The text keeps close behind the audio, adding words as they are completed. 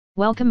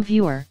Welcome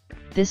viewer,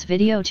 this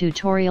video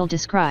tutorial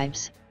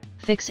describes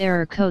fix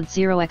error code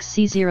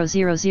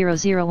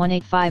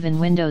 0xc0000185 in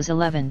Windows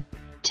 11,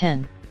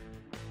 10.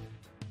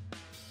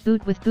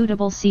 Boot with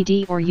bootable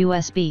CD or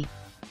USB.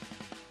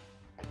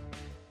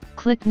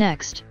 Click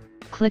Next,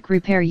 click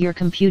Repair your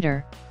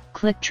computer,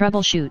 click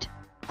Troubleshoot,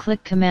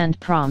 click Command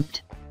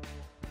Prompt.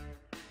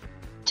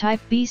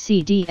 Type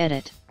BCD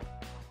Edit.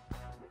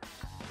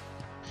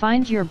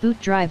 Find your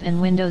boot drive and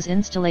Windows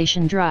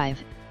installation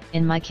drive.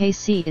 In my case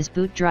C is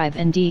boot drive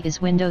and D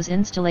is Windows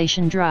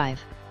installation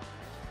drive.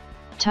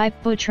 Type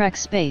boottrek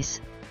 /fix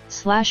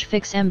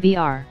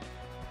mbr.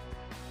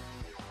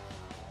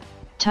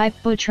 Type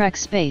boottrek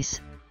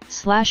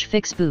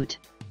 /fix boot.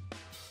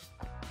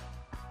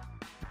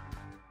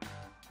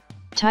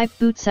 Type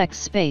bootsec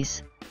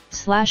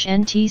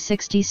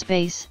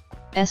 /nt60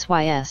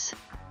 sys.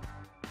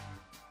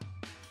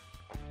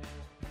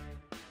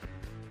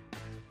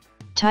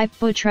 Type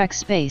boottrek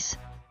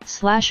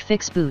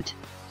 /fix boot.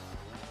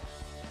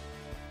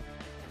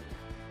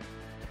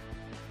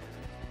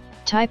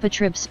 Type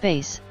attrib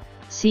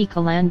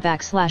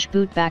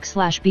 /c:/boot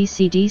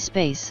 /bcd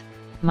 -h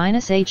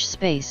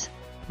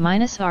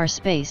 -r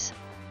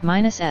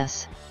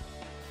 -s.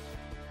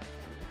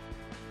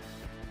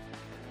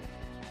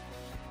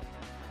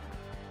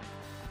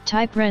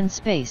 Type ren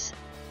c:/boot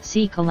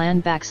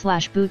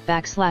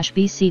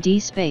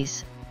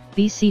 /bcd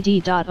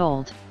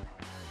bcd.old.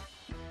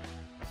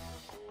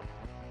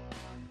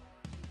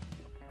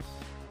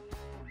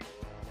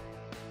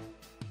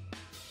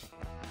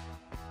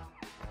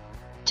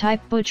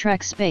 Type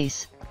boottrek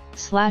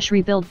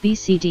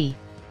 /RebuildBCD.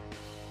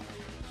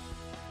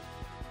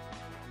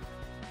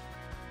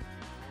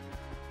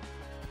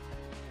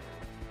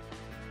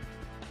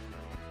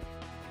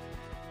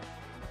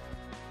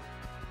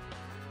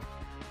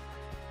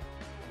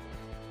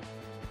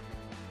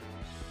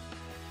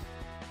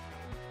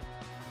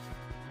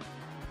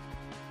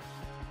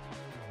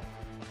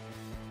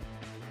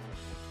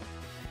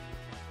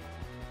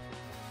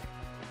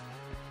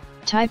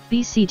 Type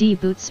BCD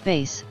boot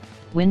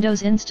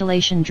Windows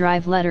installation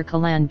drive letter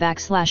colon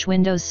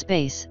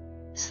 /Windows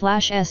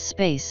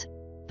 /s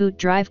boot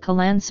drive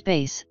colon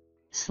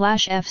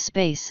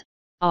 /f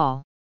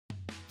all.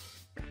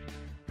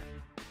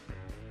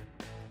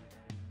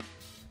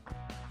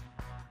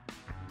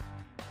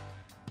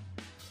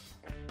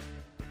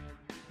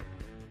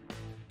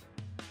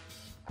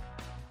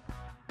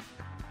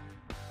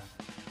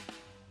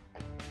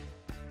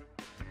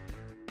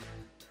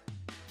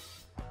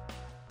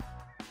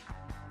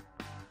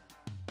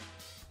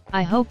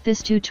 I hope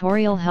this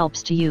tutorial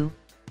helps to you.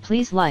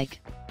 Please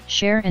like,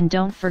 share and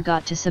don't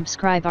forget to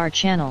subscribe our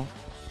channel.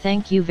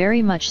 Thank you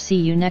very much. See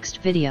you next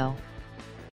video.